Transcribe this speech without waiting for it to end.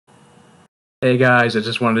Hey guys, I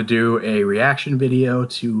just wanted to do a reaction video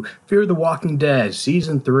to Fear the Walking Dead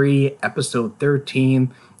Season 3, Episode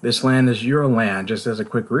 13. This land is your land. Just as a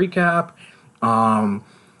quick recap, um,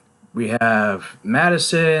 we have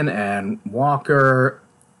Madison and Walker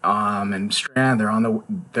and Strand. They're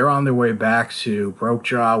on their way back to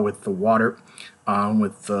Brokejaw with the water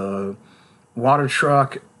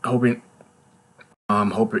truck, hoping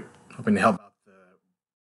to help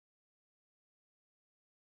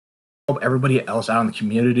everybody else out in the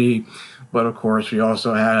community. But of course, we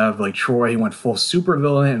also have like Troy. He went full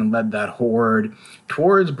supervillain and led that horde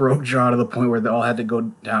towards Brokejaw to the point where they all had to go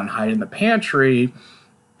down and hide in the pantry.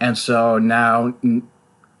 And so now,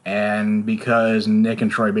 and because Nick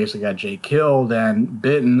and Troy basically got Jay killed and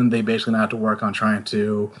bitten, they basically now have to work on trying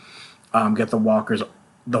to get the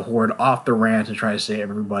horde off the ranch and try to save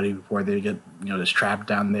everybody before they get just trapped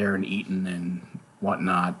down there and eaten and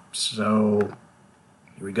whatnot. So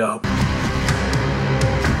here we go.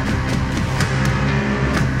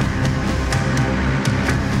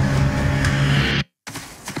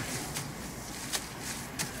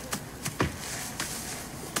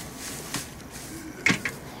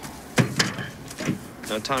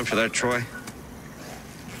 No time for that, Troy.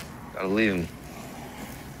 Gotta leave him.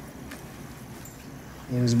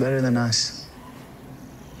 He was better than us.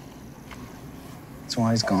 That's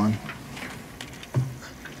why he's gone.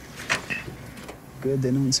 Good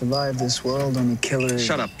they don't survive this world on the killer.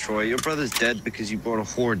 Shut up, Troy. Your brother's dead because you brought a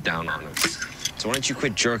horde down on us. So why don't you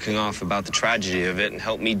quit jerking off about the tragedy of it and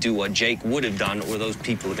help me do what Jake would have done, or those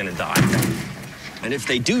people are gonna die. And if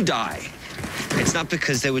they do die, it's not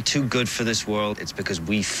because they were too good for this world, it's because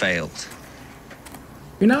we failed.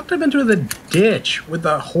 You knocked him into the ditch with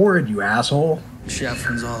the horde, you asshole. Shaft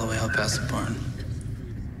runs all the way out past the barn.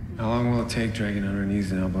 How long will it take dragging on our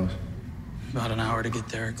knees and elbows? About an hour to get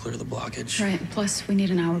there and clear the blockage. Right, plus we need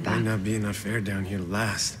an hour back. Might not be enough air down here to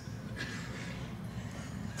last.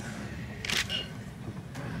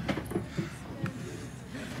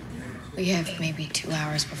 We have maybe 2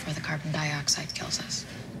 hours before the carbon dioxide kills us.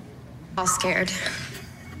 All scared.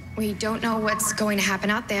 We don't know what's going to happen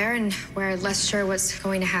out there, and we're less sure what's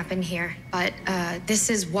going to happen here. But this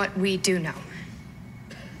is what we do know.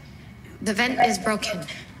 The vent is broken.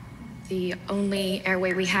 The only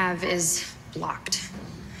airway we have is blocked.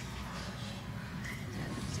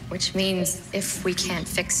 Which means if we can't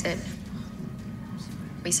fix it,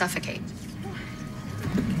 we suffocate.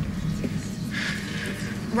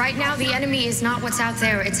 Right now, the enemy is not what's out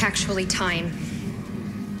there, it's actually time.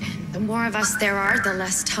 The more of us there are, the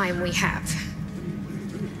less time we have.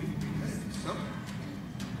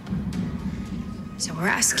 So we're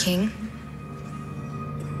asking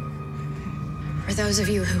for those of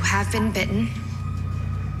you who have been bitten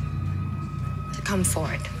to come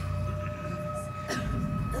forward.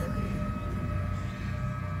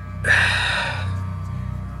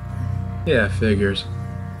 Yeah, figures.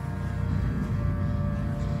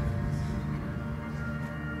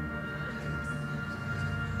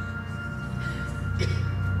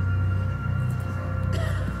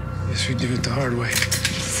 Guess we do it the hard way.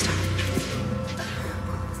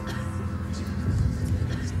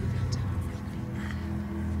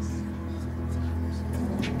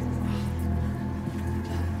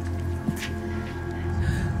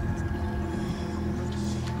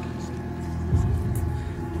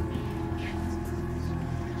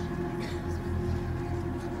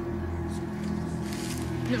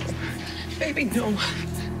 No, baby, no.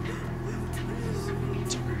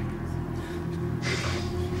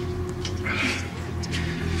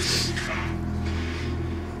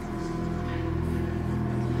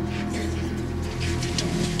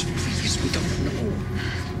 Please, we don't know.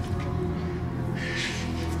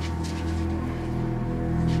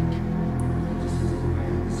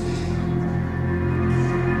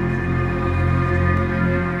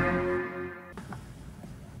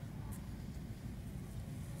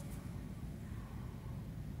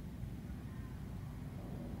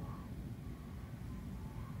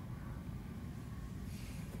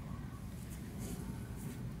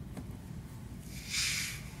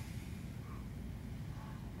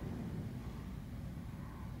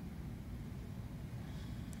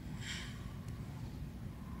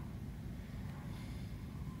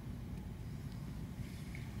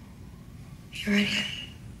 You ready?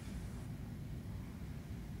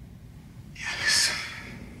 Yes.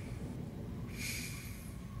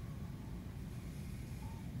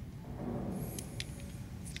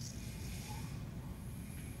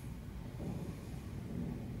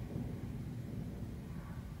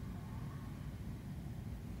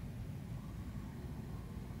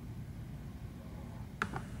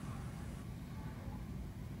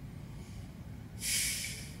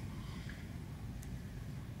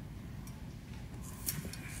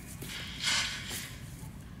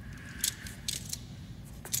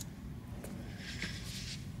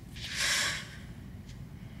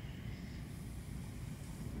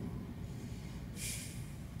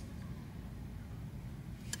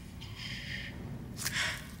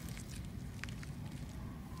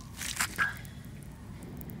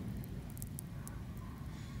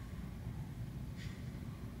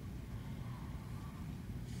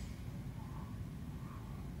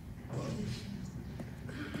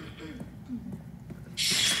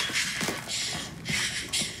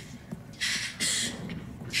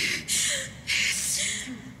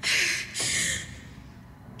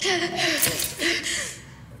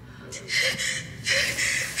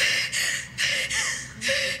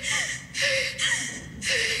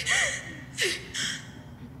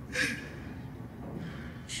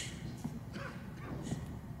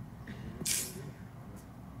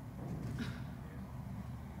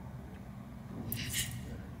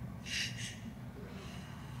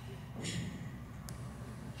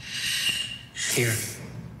 Here.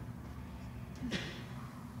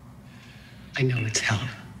 I know it's hell.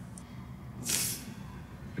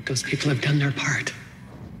 But those people have done their part.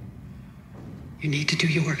 You need to do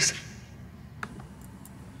yours.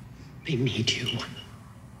 They need you.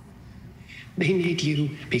 They need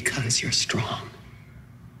you because you're strong.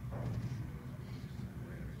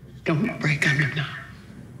 Don't break under now.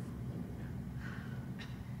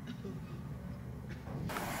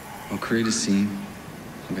 I'll create a scene.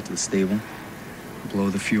 I'll get to the stable. Blow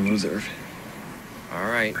the fuel reserve. All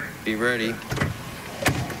right, be ready.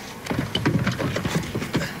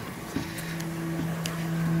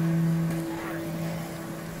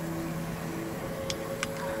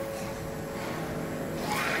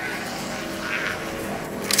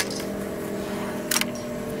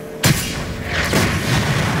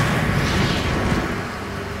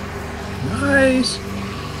 Nice.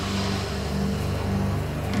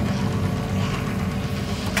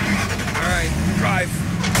 All right, drive.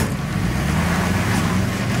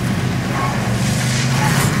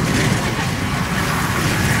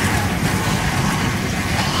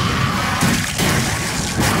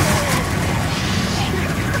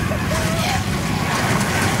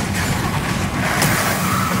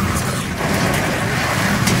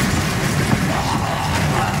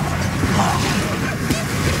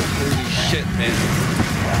 Holy shit, man.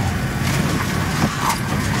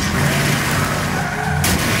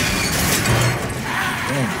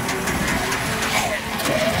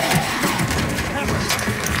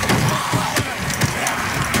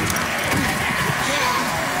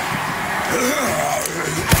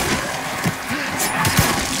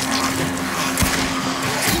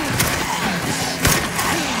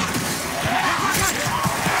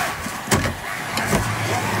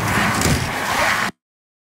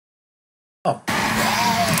 Oh.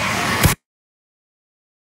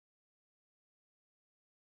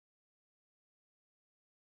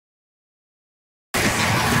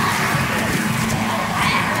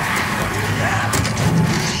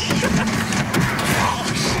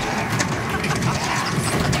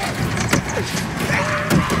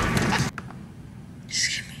 Just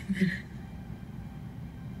give me a minute.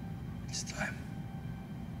 It's time.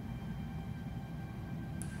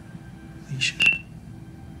 Alicia,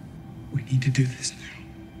 we need to do this now.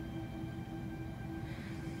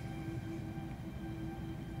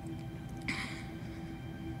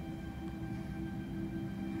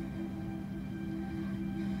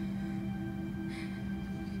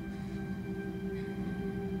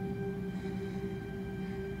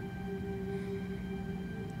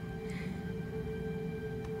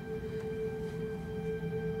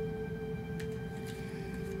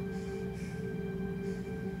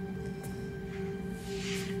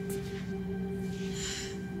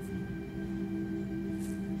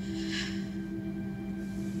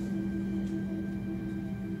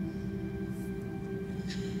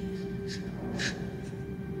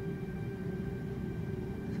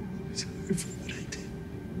 Sorry for what I did.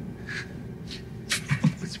 For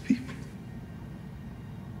all those people.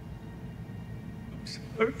 I'm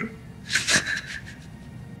sorry.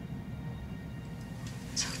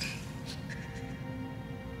 It's okay.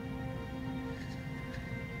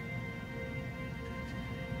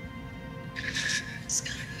 It's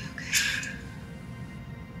gonna be okay.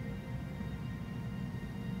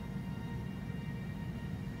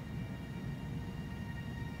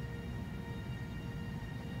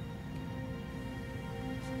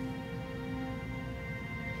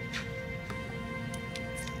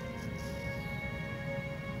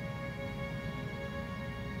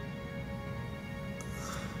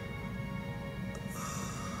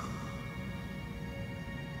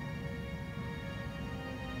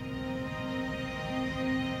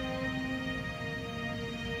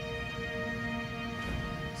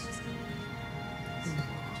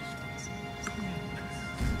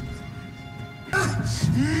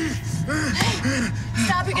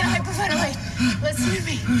 Stop, you're gonna hyperventilate. Listen to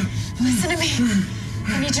me. Listen to me.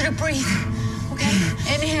 I need you to breathe. Okay?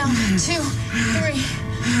 Inhale. 2, 3,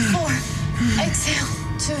 4. Exhale.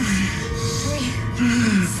 2, 3,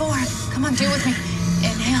 4. Come on, do it with me.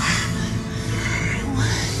 Inhale. 1,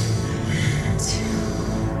 2,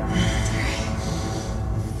 3.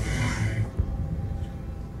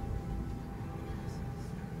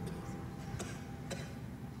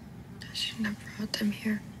 shouldn't have brought them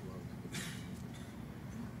here.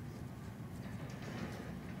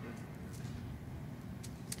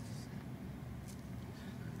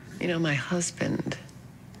 You know, my husband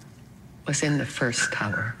was in the first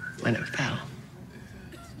tower when it fell.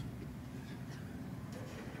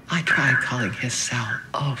 I tried calling his cell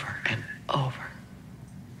over and over.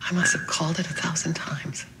 I must have called it 1,000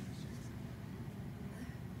 times.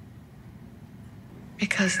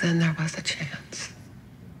 Because then there was a chance.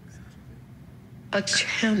 A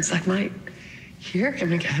chance I might hear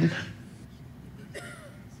him again.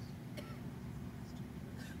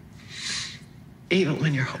 Even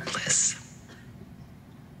when you're hopeless,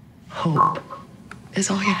 hope is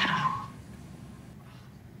all you have.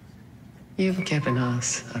 You've given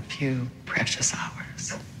us a few precious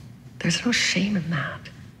hours. There's no shame in that.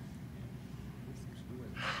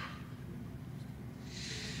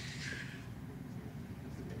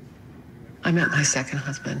 I met my second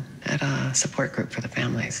husband at a support group for the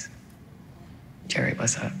families. Jerry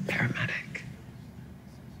was a paramedic.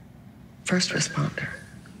 First responder.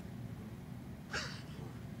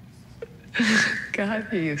 God,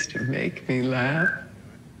 he used to make me laugh.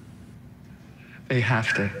 They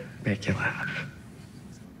have to make you laugh.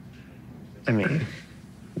 I mean,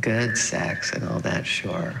 good sex and all that,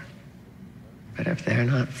 sure. But if they're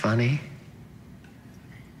not funny,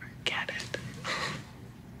 forget it.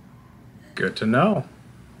 Good to know.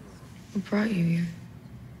 Who brought you here?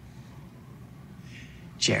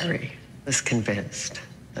 Jerry was convinced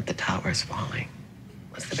that the towers falling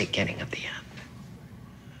was the beginning of the end.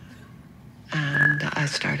 And I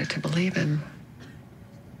started to believe him.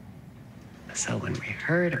 So when we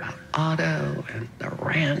heard about Otto and the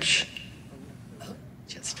ranch, it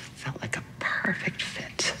just felt like a perfect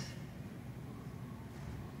fit.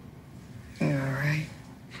 You're all right.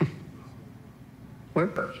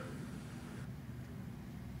 We're...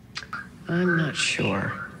 I'm not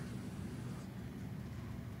sure.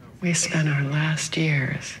 We spent our last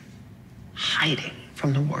years hiding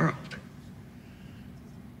from the world.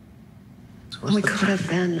 What's We the- could have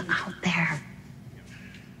been out there,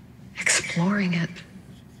 exploring it.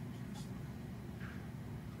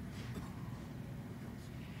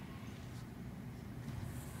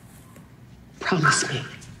 Promise me,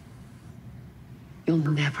 you'll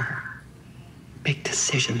never make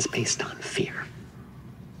decisions based on fear.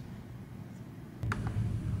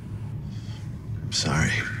 I'm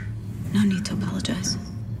sorry. No need to apologize.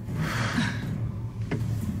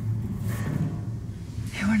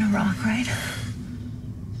 You were in Iraq, right?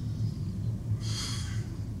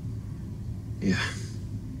 Yeah.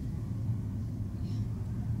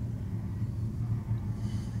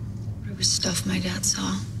 It was stuff my dad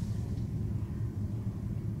saw.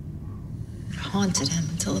 It haunted him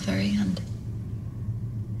until the very end.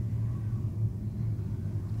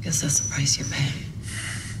 Guess that's the price you pay.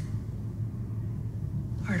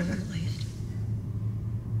 Part of it, at least.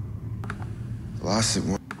 Lost it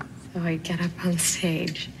one. So I get up on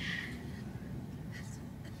stage,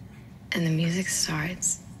 and the music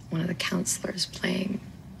starts. One of the counselors playing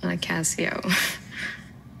on a Casio.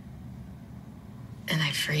 And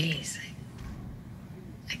I freeze.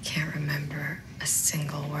 I can't remember a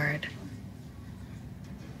single word.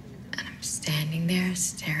 And I'm standing there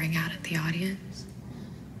staring out at the audience.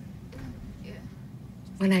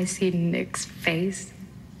 When I see Nick's face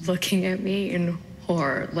looking at me in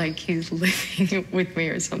horror, like he's living with me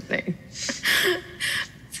or something.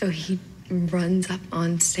 So he runs up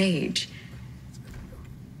on stage.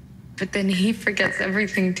 But then he forgets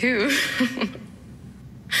everything too.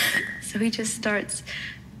 So he just starts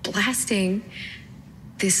blasting,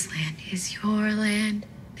 "This land is your land.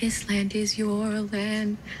 This land is your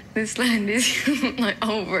land. This land is your," like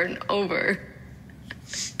over and over.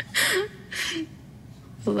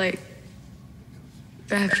 Like,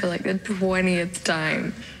 after like the 20th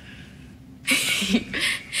time,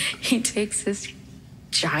 he takes this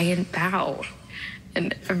giant bow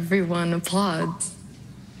and everyone applauds.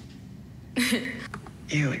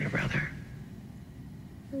 You and your brother.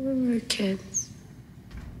 We were kids.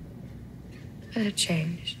 But it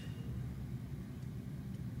changed.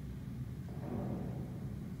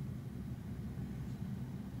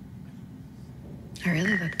 I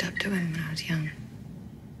really looked up to him when I was young.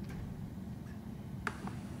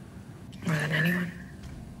 More than anyone.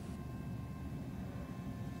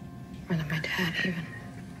 More than my dad, even.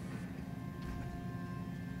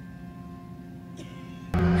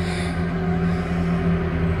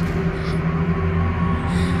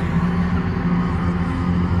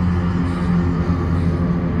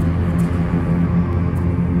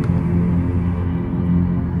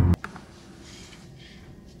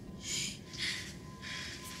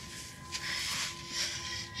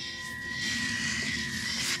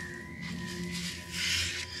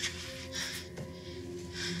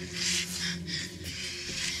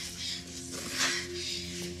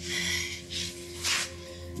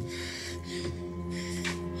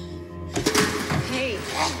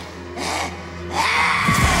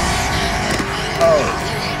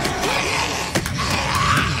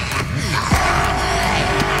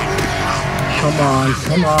 Come on,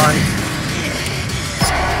 come on.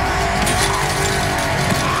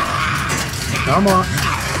 Come on.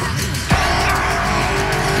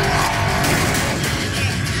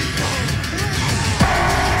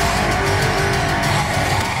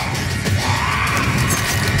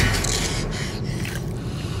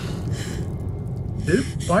 Dude,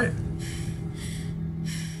 what?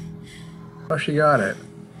 Oh, she got it.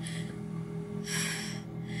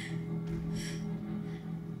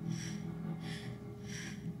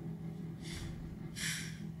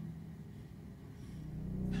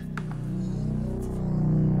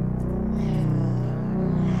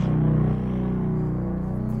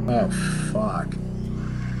 Oh, fuck.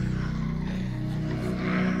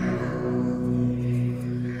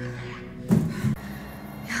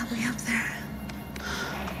 Help me up there.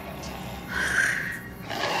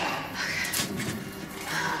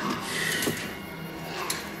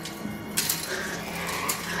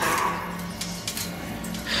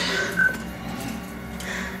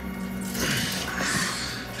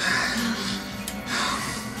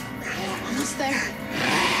 Almost there.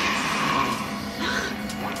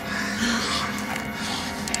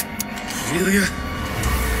 Amelia?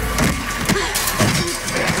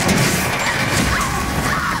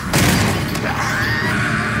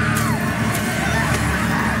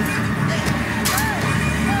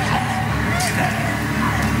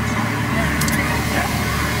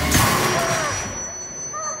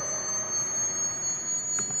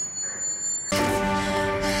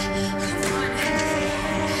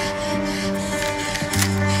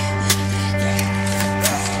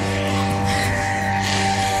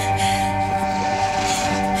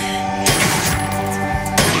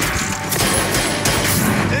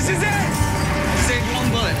 This is it! Save one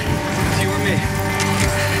bullet. You or me.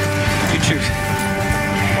 You choose.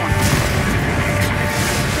 Come on.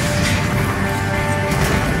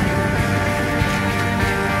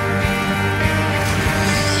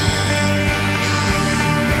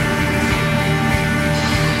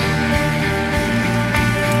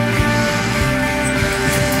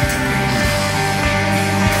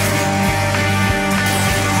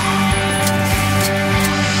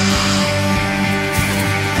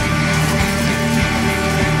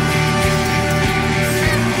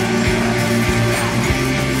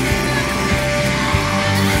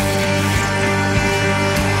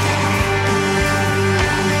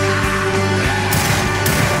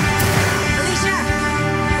 Alicia,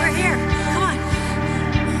 we're here. Come on.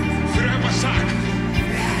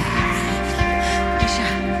 Alicia.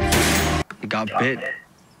 He got bit.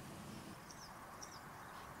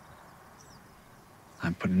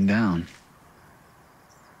 I put him down.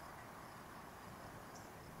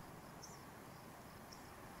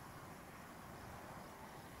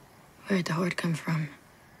 Where'd the horde come from?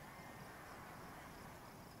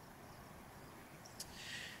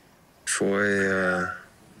 Troy,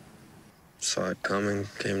 saw it coming,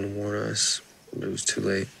 came to warn us, but it was too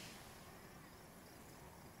late.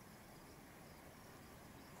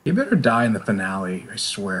 You better die in the finale, I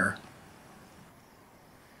swear.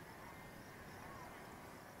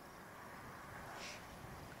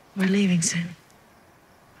 We're leaving soon.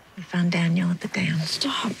 We found Daniel at the dam.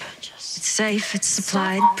 Stop. It's safe, it's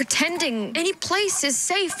supplied. Stop pretending any place is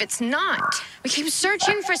safe. It's not. We keep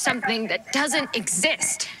searching for something that doesn't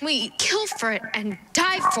exist. We kill for it and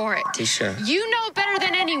die for it. Tisha. You know better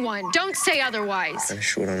than anyone. Don't say otherwise. Kind of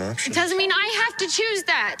short on It options. doesn't mean I have to choose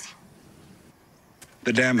that.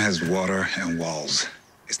 The dam has water and walls.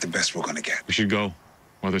 It's the best we're gonna get. We should go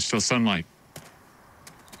while there's still sunlight.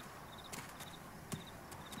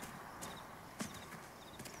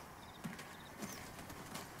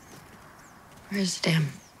 Where's the dam?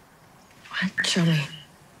 What? Show me.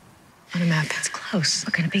 On a map. It's close.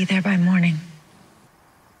 We're gonna be there by morning.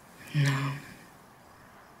 No.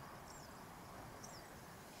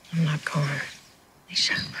 I'm not going.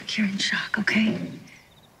 Alicia, look, you're in shock, okay?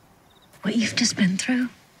 What you've just been through,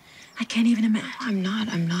 I can't even imagine.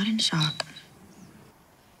 I'm not in shock.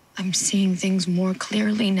 I'm seeing things more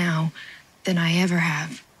clearly now than I ever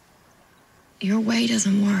have. Your way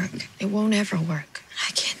doesn't work. It won't ever work.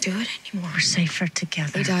 I can't do it anymore. We're safer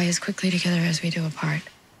together. We die as quickly together as we do apart.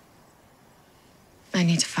 I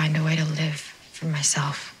need to find a way to live for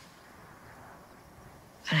myself.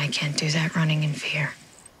 And I can't do that running in fear.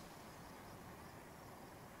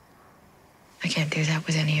 I can't do that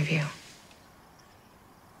with any of you.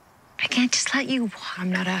 I can't just let you walk.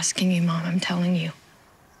 I'm not asking you, Mom. I'm telling you.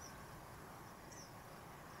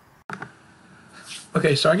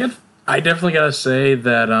 Okay, so I definitely gotta say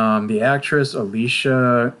that the actress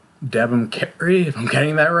Alicia Debham Carey, if I'm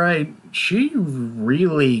getting that right, she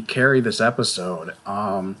really carried this episode.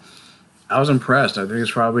 I was impressed. I think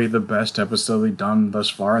it's probably the best episode we've done thus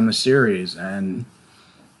far in the series, and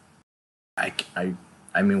I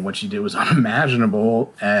mean, what she did was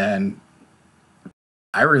unimaginable, and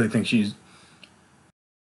I really think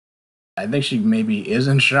I think she maybe is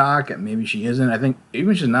in shock, and maybe she isn't. I think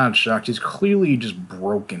even if she's not in shock, she's clearly just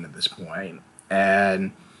broken at this point.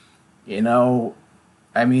 And, you know,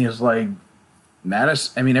 I mean, it's like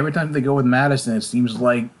Madison. I mean, every time they go with Madison, it seems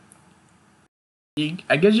like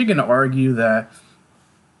I guess you can argue that.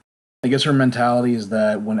 I guess her mentality is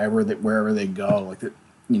that wherever they go, like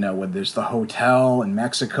when there's the hotel in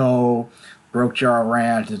Mexico, Broke Jar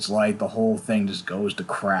Ranch, it's like the whole thing just goes to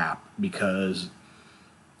crap because.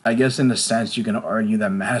 I guess in a sense you can argue that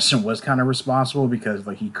Madison was kind of responsible because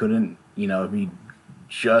like he couldn't, if he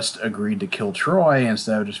just agreed to kill Troy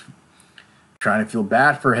instead of just trying to feel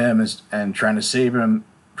bad for him and trying to save him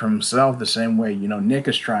from himself the same way, Nick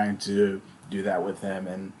is trying to do that with him.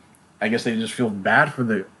 And I guess they just feel bad for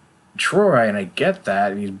the Troy, and I get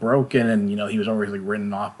that. He's broken and, he was always like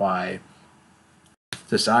written off by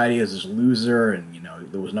society as this loser and,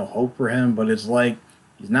 there was no hope for him, but it's like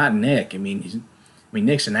he's not Nick. I mean,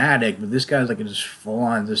 Nick's an addict, but this guy's like a just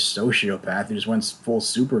full-on just sociopath who just went full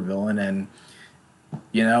supervillain, and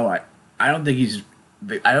I don't think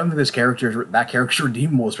that character's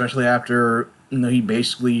redeemable, especially after he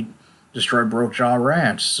basically destroyed Broke Jaw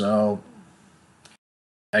Ranch. So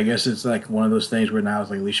I guess it's like one of those things where now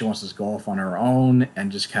it's like Alicia wants to go off on her own and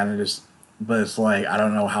just kind of but it's like I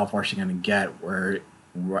don't know how far she's gonna get where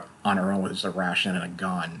on her own with just a ration and a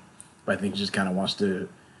gun, but I think she just kind of wants to.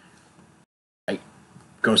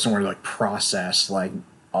 Go somewhere to like process like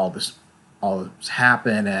all this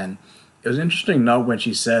happened. And it was an interesting note when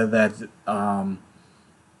she said that the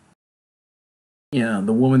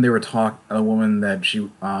woman that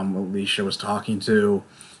she Alicia was talking to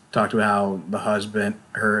talked about how the husband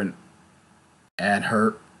the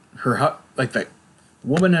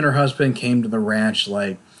woman and her husband came to the ranch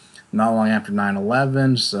like not long after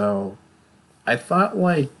 9/11. So I thought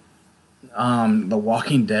like The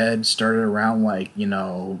Walking Dead started around like,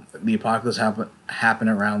 the apocalypse happened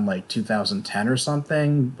around like 2010 or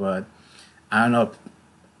something, but I don't know if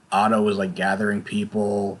Otto was like gathering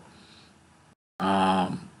people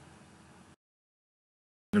even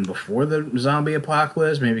before the zombie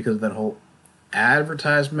apocalypse, maybe because of that whole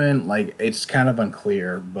advertisement. Like, it's kind of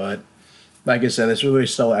unclear, but like I said, it's really a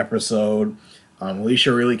stellar episode.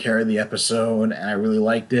 Alicia really carried the episode, and I really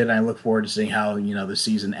liked it. And I look forward to seeing how the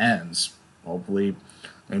season ends. Hopefully,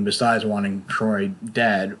 I mean, besides wanting Troy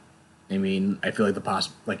dead, I mean, I feel like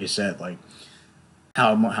like you said, like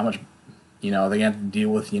how much they have to deal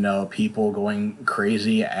with people going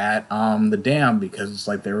crazy at the dam because it's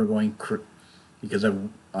like they were going because of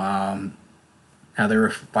how they were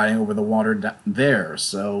fighting over the water there.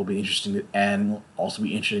 So it'll be interesting and also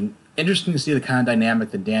be interesting to see the kind of dynamic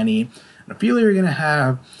that Danny and Ophelia are going to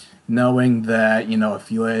have, knowing that,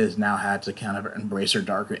 Ophelia has now had to kind of embrace her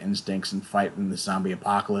darker instincts and fight in the zombie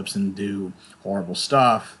apocalypse and do horrible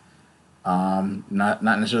stuff. Not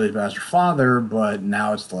necessarily as bad as her father, but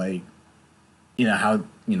now it's like,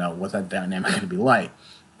 what's that dynamic going to be like?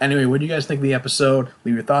 Anyway, what do you guys think of the episode?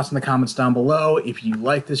 Leave your thoughts in the comments down below. If you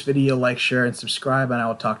like this video, like, share, and subscribe, and I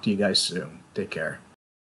will talk to you guys soon. Take care.